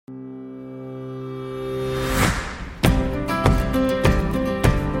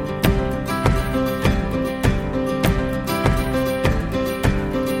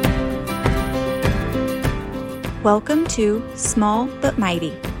Welcome to Small But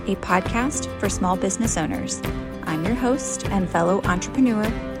Mighty, a podcast for small business owners. I'm your host and fellow entrepreneur,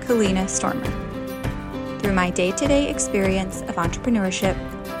 Kalina Stormer. Through my day-to-day experience of entrepreneurship,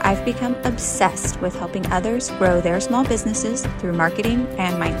 I've become obsessed with helping others grow their small businesses through marketing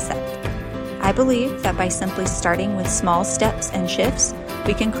and mindset. I believe that by simply starting with small steps and shifts,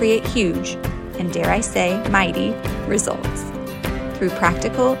 we can create huge, and dare I say, mighty results. Through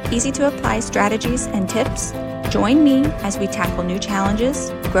practical, easy-to-apply strategies and tips, join me as we tackle new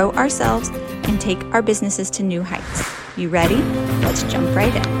challenges, grow ourselves, and take our businesses to new heights. You ready? Let's jump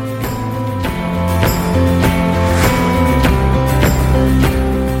right in.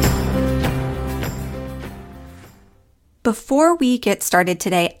 Before we get started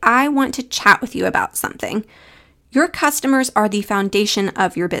today, I want to chat with you about something. Your customers are the foundation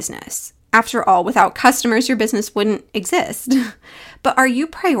of your business. After all, without customers, your business wouldn't exist. But are you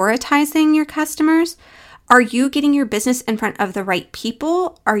prioritizing your customers? Are you getting your business in front of the right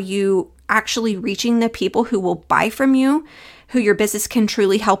people? Are you actually reaching the people who will buy from you, who your business can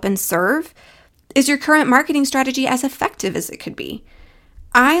truly help and serve? Is your current marketing strategy as effective as it could be?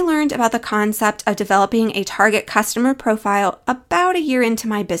 I learned about the concept of developing a target customer profile about a year into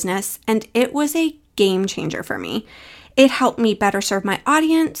my business, and it was a game changer for me. It helped me better serve my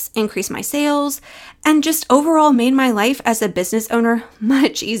audience, increase my sales, and just overall made my life as a business owner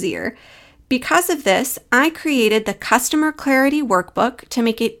much easier. Because of this, I created the Customer Clarity Workbook to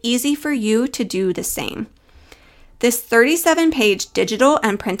make it easy for you to do the same. This 37-page digital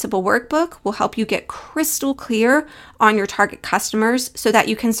and printable workbook will help you get crystal clear on your target customers so that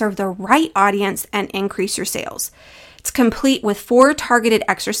you can serve the right audience and increase your sales. It's complete with 4 targeted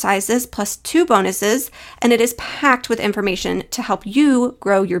exercises plus 2 bonuses, and it is packed with information to help you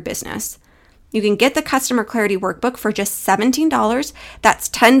grow your business. You can get the Customer Clarity Workbook for just $17. That's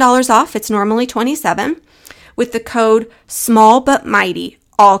 $10 off. It's normally $27 with the code SMALLBUTMIGHTY,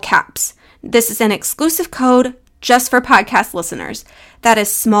 all caps. This is an exclusive code just for podcast listeners. That is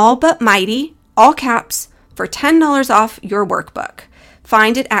SMALLBUTMIGHTY, all caps, for $10 off your workbook.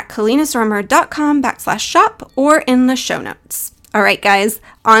 Find it at kalinastormer.com/shop or in the show notes. All right, guys,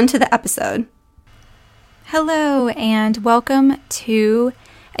 on to the episode. Hello, and welcome to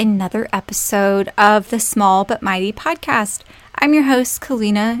another episode of the Small But Mighty podcast. I'm your host,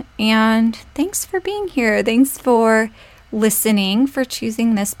 Kalina, and thanks for being here. Thanks for listening, for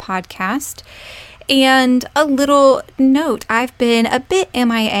choosing this podcast. And a little note, I've been a bit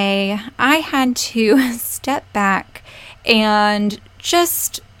MIA. I had to step back and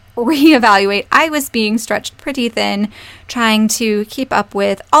just reevaluate. I was being stretched pretty thin, trying to keep up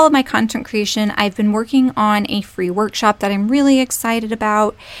with all of my content creation. I've been working on a free workshop that I'm really excited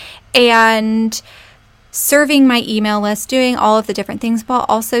about and serving my email list, doing all of the different things while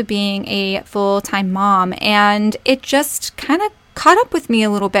also being a full-time mom. And it just kind of caught up with me a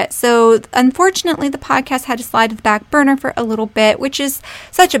little bit. So unfortunately, the podcast had to slide to the back burner for a little bit, which is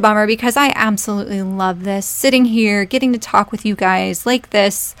such a bummer because I absolutely love this. Sitting here, getting to talk with you guys like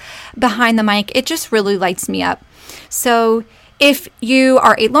this behind the mic, it just really lights me up. So if you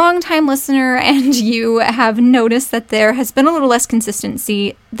are a long-time listener and you have noticed that there has been a little less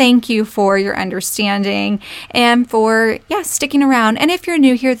consistency, thank you for your understanding and for, sticking around. And if you're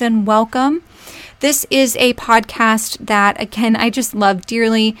new here, then welcome. This is a podcast that, again, I just love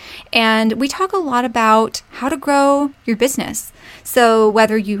dearly, and we talk a lot about how to grow your business. So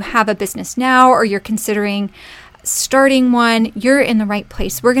whether you have a business now or you're considering starting one, you're in the right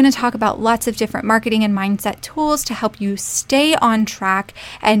place. We're going to talk about lots of different marketing and mindset tools to help you stay on track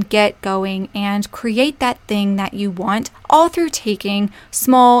and get going and create that thing that you want, all through taking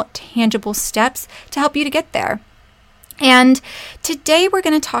small, tangible steps to help you to get there. And today we're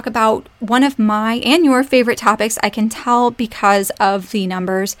going to talk about one of my and your favorite topics. I can tell because of the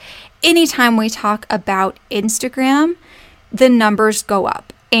numbers. Anytime we talk about Instagram, the numbers go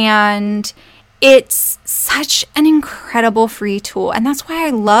up. And it's such an incredible free tool. And that's why I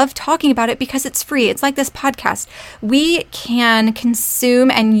love talking about it, because it's free. It's like this podcast. We can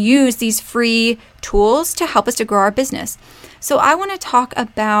consume and use these free tools to help us to grow our business. So I want to talk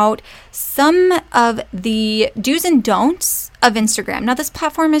about some of the do's and don'ts of Instagram. Now, this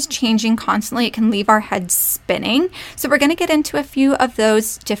platform is changing constantly. It can leave our heads spinning. So we're going to get into a few of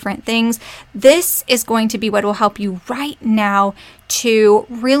those different things. This is going to be what will help you right now to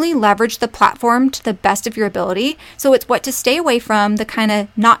really leverage the platform to the best of your ability. So it's what to stay away from, the kind of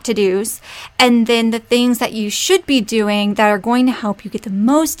not to do's, and then the things that you should be doing that are going to help you get the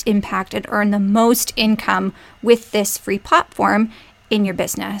most impact and earn the most income with this free platform in your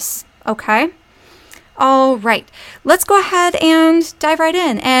business. Okay? All right, let's go ahead and dive right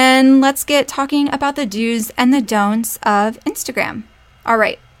in, and let's get talking about the do's and the don'ts of Instagram. All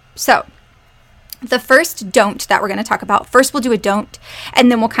right, so the first don't that we're going to talk about, first we'll do a don't, and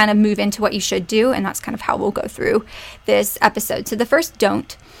then we'll kind of move into what you should do, and that's kind of how we'll go through this episode. So the first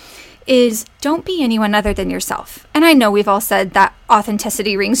don't is don't be anyone other than yourself. And I know we've all said that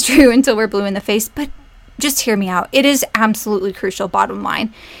authenticity rings true until we're blue in the face, but just hear me out. It is absolutely crucial, bottom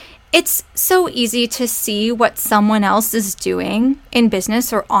line. It's so easy to see what someone else is doing in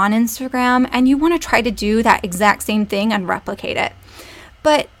business or on Instagram, and you want to try to do that exact same thing and replicate it.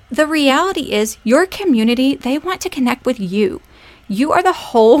 But the reality is your community, they want to connect with you. You are the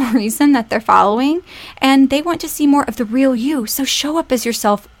whole reason that they're following, and they want to see more of the real you. So show up as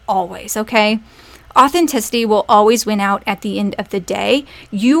yourself always, okay? Authenticity will always win out at the end of the day.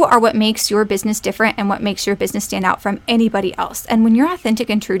 You are what makes your business different and what makes your business stand out from anybody else. And when you're authentic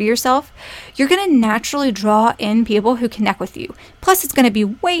and true to yourself, you're going to naturally draw in people who connect with you. Plus, it's going to be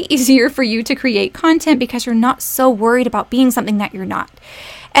way easier for you to create content because you're not so worried about being something that you're not.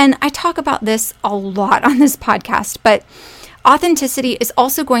 And I talk about this a lot on this podcast, but authenticity is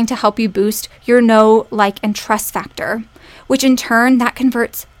also going to help you boost your know, like, and trust factor, which in turn, that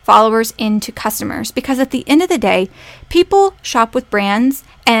converts followers into customers. Because at the end of the day, people shop with brands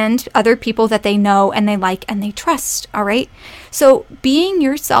and other people that they know and they like and they trust, all right? So being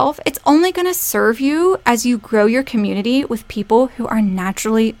yourself, it's only going to serve you as you grow your community with people who are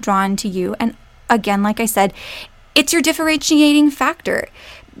naturally drawn to you. And again, like I said, it's your differentiating factor.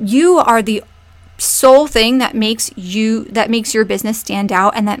 You are the sole thing that makes your business stand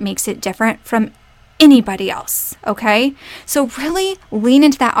out and that makes it different from anybody else, okay? So really lean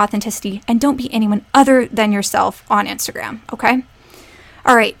into that authenticity and don't be anyone other than yourself on Instagram, okay?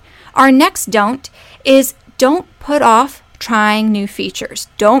 All right, our next don't is don't put off trying new features.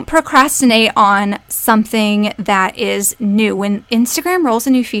 Don't procrastinate on something that is new. When Instagram rolls a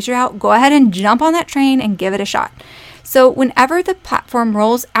new feature out, go ahead and jump on that train and give it a shot. So whenever the platform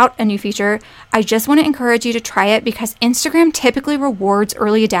rolls out a new feature, I just want to encourage you to try it because Instagram typically rewards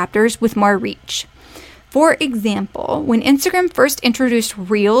early adapters with more reach. For example, when Instagram first introduced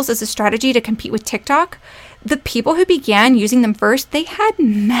Reels as a strategy to compete with TikTok, the people who began using them first, they had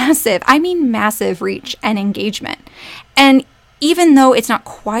massive reach and engagement. And even though it's not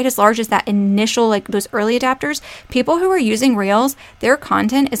quite as large as that initial, like those early adapters, people who are using Reels, their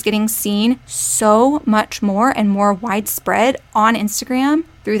content is getting seen so much more and more widespread on Instagram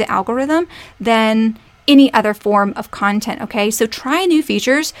through the algorithm than any other form of content, okay? So try new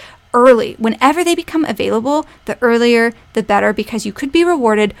features early. Whenever they become available, the earlier, the better, because you could be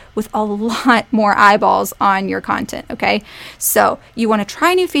rewarded with a lot more eyeballs on your content, okay? So you want to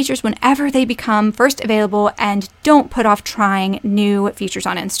try new features whenever they become first available and don't put off trying new features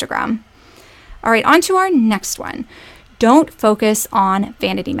on Instagram. All right, on to our next one. Don't focus on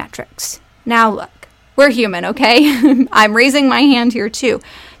vanity metrics. Now look, we're human, okay? I'm raising my hand here too.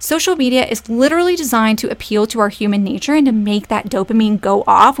 Social media is literally designed to appeal to our human nature and to make that dopamine go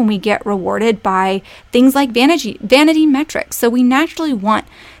off when we get rewarded by things like vanity metrics. So we naturally want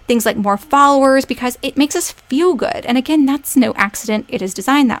things like more followers because it makes us feel good. And again, that's no accident. It is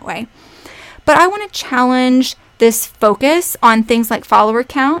designed that way. But I want to challenge this focus on things like follower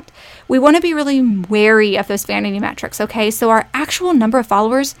count. We want to be really wary of those vanity metrics, okay? So our actual number of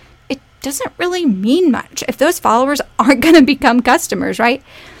followers, it doesn't really mean much if those followers aren't going to become customers, right?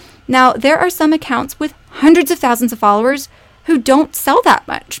 Now, there are some accounts with hundreds of thousands of followers who don't sell that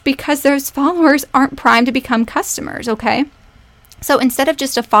much because those followers aren't primed to become customers, okay? So instead of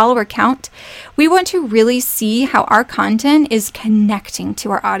just a follower count, we want to really see how our content is connecting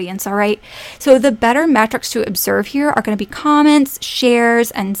to our audience, all right? So the better metrics to observe here are going to be comments,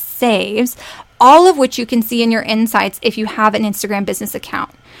 shares, and saves, all of which you can see in your insights if you have an Instagram business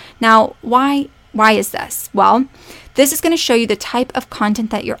account. Now, why is this? Well, this is going to show you the type of content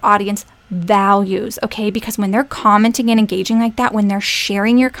that your audience values, okay? Because when they're commenting and engaging like that, when they're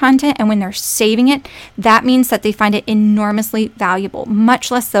sharing your content and when they're saving it, that means that they find it enormously valuable, much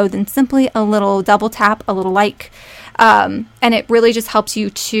less so than simply a little double tap, a little like, and it really just helps you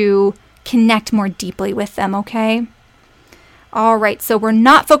to connect more deeply with them, okay? All right, so we're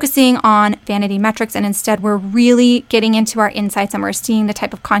not focusing on vanity metrics, and instead we're really getting into our insights and we're seeing the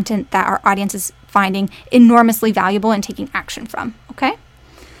type of content that our audience is finding enormously valuable and taking action from, okay?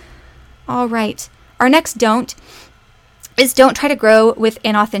 All right, our next don't is don't try to grow with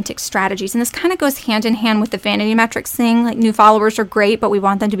inauthentic strategies. And this kind of goes hand in hand with the vanity metrics thing, like new followers are great, but we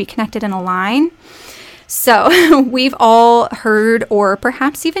want them to be connected and aligned. So we've all heard or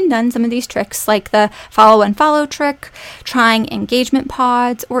perhaps even done some of these tricks like the follow and follow trick, trying engagement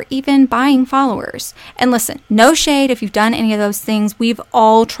pods, or even buying followers. And listen, no shade if you've done any of those things. We've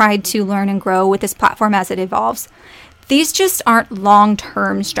all tried to learn and grow with this platform as it evolves. These just aren't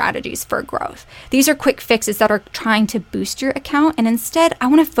long-term strategies for growth. These are quick fixes that are trying to boost your account, and instead, I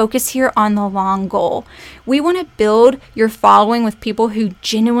want to focus here on the long goal. We want to build your following with people who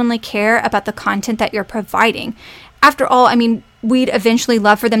genuinely care about the content that you're providing. After all, I mean, we'd eventually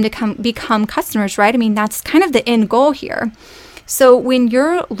love for them to become customers, right? I mean, that's kind of the end goal here. So when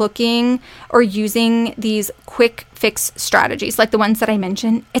you're looking or using these quick fix strategies, like the ones that I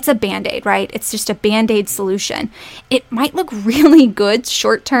mentioned, it's a Band-Aid, right? It's just a Band-Aid solution. It might look really good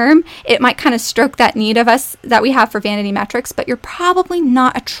short term. It might kind of stroke that need of us that we have for vanity metrics, but you're probably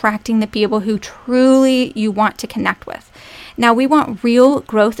not attracting the people who truly you want to connect with. Now, we want real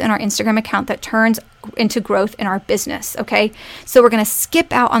growth in our Instagram account that turns into growth in our business, okay? So we're going to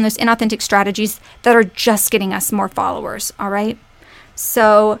skip out on those inauthentic strategies that are just getting us more followers, all right?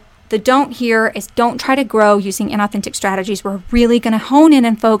 So the don't here is don't try to grow using inauthentic strategies. We're really going to hone in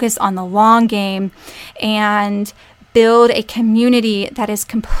and focus on the long game and build a community that is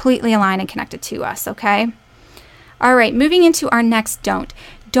completely aligned and connected to us, okay? All right, moving into our next don't.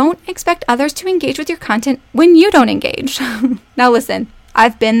 Don't expect others to engage with your content when you don't engage. Now listen,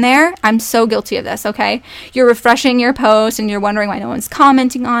 I've been there. I'm so guilty of this, okay? You're refreshing your post and you're wondering why no one's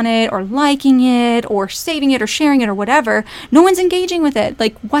commenting on it or liking it or saving it or sharing it or whatever. No one's engaging with it.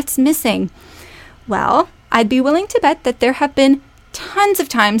 Like, what's missing? Well, I'd be willing to bet that there have been tons of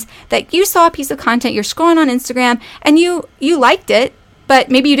times that you saw a piece of content, you're scrolling on Instagram, and you liked it, but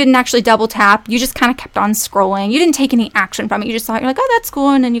maybe you didn't actually double tap. You just kind of kept on scrolling. You didn't take any action from it. You just saw it. You're like, oh, that's cool.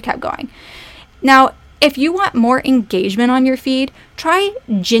 And then you kept going. Now, if you want more engagement on your feed, try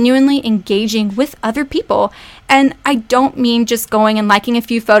genuinely engaging with other people. And I don't mean just going and liking a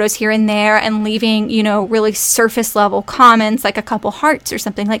few photos here and there and leaving, really surface level comments like a couple hearts or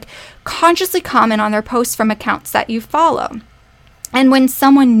something. Like, consciously comment on their posts from accounts that you follow. And when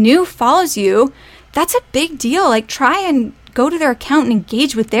someone new follows you, that's a big deal. Like, try and go to their account and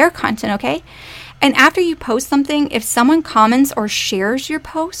engage with their content, okay? And after you post something, if someone comments or shares your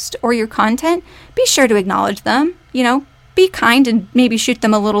post or your content, be sure to acknowledge them. Be kind and maybe shoot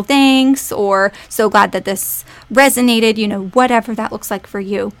them a little thanks or so glad that this resonated, whatever that looks like for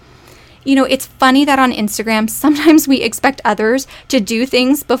you. It's funny that on Instagram, sometimes we expect others to do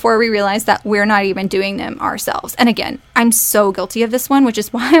things before we realize that we're not even doing them ourselves. And again, I'm so guilty of this one, which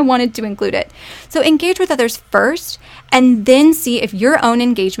is why I wanted to include it. So engage with others first and then see if your own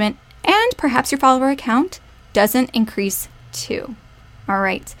engagement and perhaps your follower account doesn't increase too. All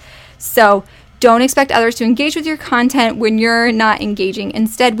right. So don't expect others to engage with your content when you're not engaging.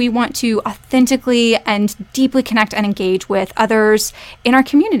 Instead, we want to authentically and deeply connect and engage with others in our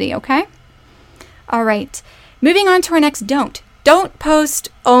community, okay? All right. Moving on to our next don't. Don't post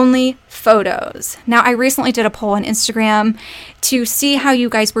only photos. Now, I recently did a poll on Instagram to see how you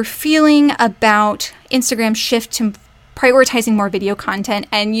guys were feeling about Instagram's shift to prioritizing more video content,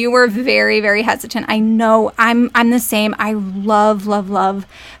 and you were very, very hesitant. I know I'm the same. I love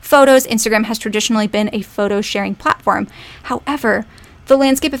photos. Instagram has traditionally been a photo sharing platform. However, the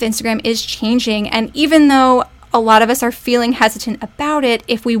landscape of Instagram is changing, and even though a lot of us are feeling hesitant about it,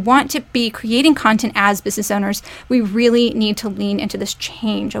 if we want to be creating content as business owners, we really need to lean into this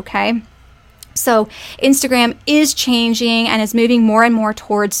change, okay? So Instagram is changing and is moving more and more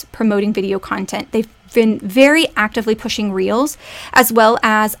towards promoting video content. They've been very actively pushing Reels as well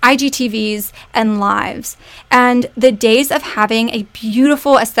as IGTVs and lives. And the days of having a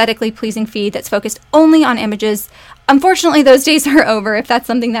beautiful, aesthetically pleasing feed that's focused only on images, unfortunately, those days are over if that's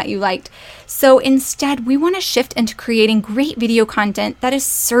something that you liked. So instead, we want to shift into creating great video content that is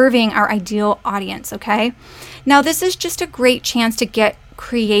serving our ideal audience, okay? Now, this is just a great chance to get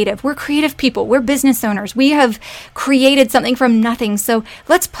creative. We're creative people. We're business owners. We have created something from nothing. So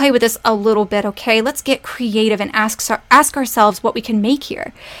let's play with this a little bit, okay? Let's get creative and ask ourselves what we can make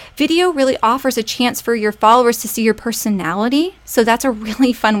here. Video really offers a chance for your followers to see your personality. So that's a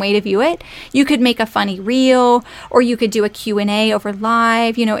really fun way to view it. You could make a funny reel, or you could do a Q&A over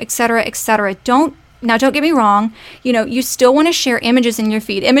live, et cetera, et cetera. Now, don't get me wrong, you still want to share images in your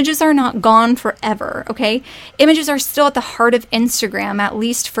feed. Images are not gone forever, okay? Images are still at the heart of Instagram, at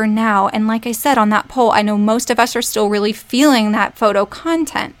least for now. And like I said on that poll, I know most of us are still really feeling that photo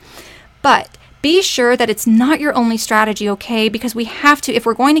content. But be sure that it's not your only strategy, okay? Because we have to, if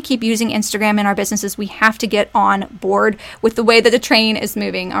we're going to keep using Instagram in our businesses, we have to get on board with the way that the train is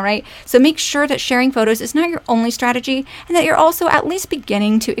moving, all right? So make sure that sharing photos is not your only strategy, and that you're also at least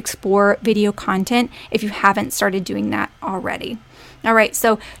beginning to explore video content if you haven't started doing that already. All right,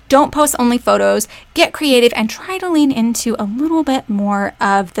 so don't post only photos, get creative, and try to lean into a little bit more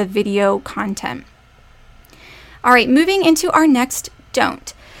of the video content. All right, moving into our next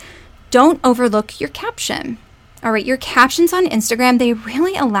don't. Don't overlook your caption. All right, your captions on Instagram, they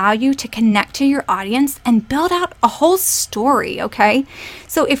really allow you to connect to your audience and build out a whole story, okay?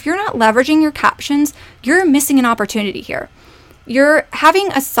 So if you're not leveraging your captions, you're missing an opportunity here. You're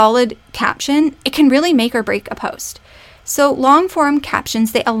having a solid caption, it can really make or break a post. So long form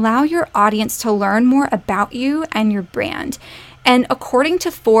captions, they allow your audience to learn more about you and your brand. And according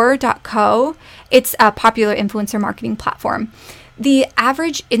to For.co, it's a popular influencer marketing platform. The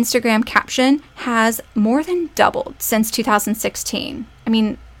average Instagram caption has more than doubled since 2016. I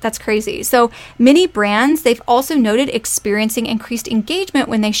mean, that's crazy. So many brands, they've also noted experiencing increased engagement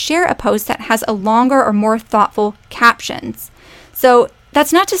when they share a post that has a longer or more thoughtful captions. So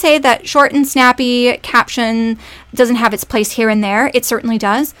that's not to say that short and snappy caption doesn't have its place here and there. It certainly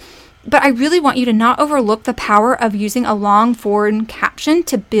does. But I really want you to not overlook the power of using a long form caption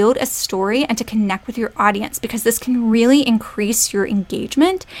to build a story and to connect with your audience, because this can really increase your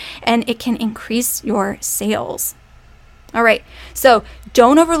engagement and it can increase your sales. All right, so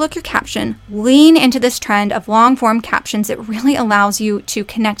don't overlook your caption. Lean into this trend of long form captions. It really allows you to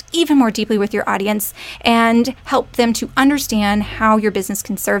connect even more deeply with your audience and help them to understand how your business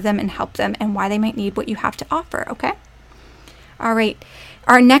can serve them and help them and why they might need what you have to offer, okay? All right.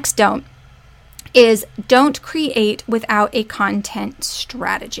 Our next don't is don't create without a content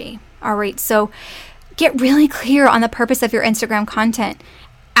strategy. All right, so get really clear on the purpose of your Instagram content.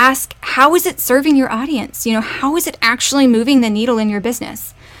 Ask, how is it serving your audience? How is it actually moving the needle in your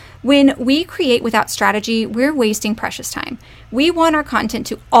business? When we create without strategy, we're wasting precious time. We want our content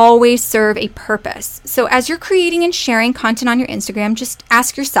to always serve a purpose. So as you're creating and sharing content on your Instagram, just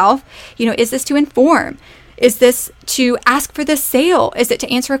ask yourself, is this to inform? Is this to ask for this sale? Is it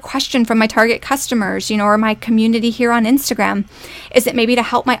to answer a question from my target customers, or my community here on Instagram? Is it maybe to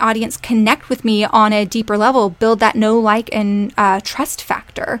help my audience connect with me on a deeper level, build that know, like, and trust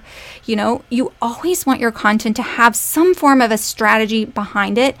factor? You always want your content to have some form of a strategy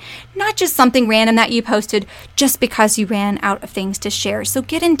behind it, not just something random that you posted just because you ran out of things to share. So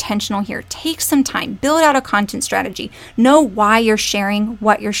get intentional here. Take some time, build out a content strategy, know why you're sharing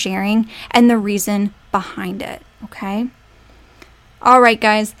what you're sharing and the reason behind it, okay? All right,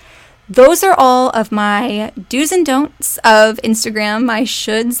 guys, those are all of my do's and don'ts of Instagram, my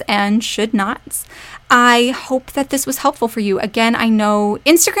shoulds and should nots. I hope that this was helpful for you. Again, I know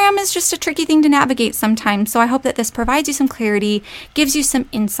Instagram is just a tricky thing to navigate sometimes, so I hope that this provides you some clarity, gives you some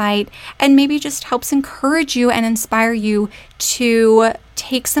insight, and maybe just helps encourage you and inspire you to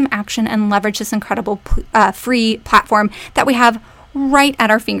take some action and leverage this incredible free platform that we have right at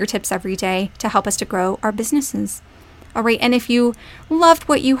our fingertips every day to help us to grow our businesses. All right, and if you loved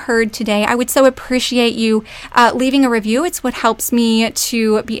what you heard today, I would so appreciate you leaving a review. It's what helps me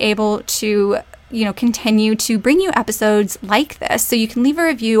to be able to continue to bring you episodes like this. So you can leave a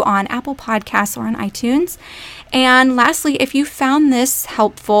review on Apple Podcasts or on iTunes. And lastly, if you found this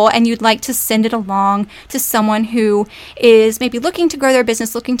helpful and you'd like to send it along to someone who is maybe looking to grow their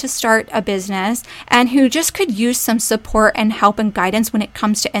business, looking to start a business, and who just could use some support and help and guidance when it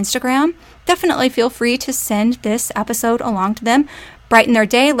comes to Instagram, definitely feel free to send this episode along to them. Brighten their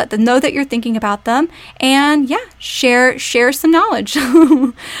day, let them know that you're thinking about them, and share some knowledge.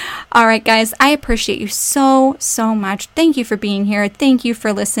 All right, guys, I appreciate you so much. Thank you for being here. Thank you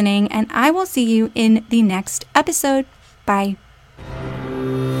for listening, and I will see you in the next episode. Bye.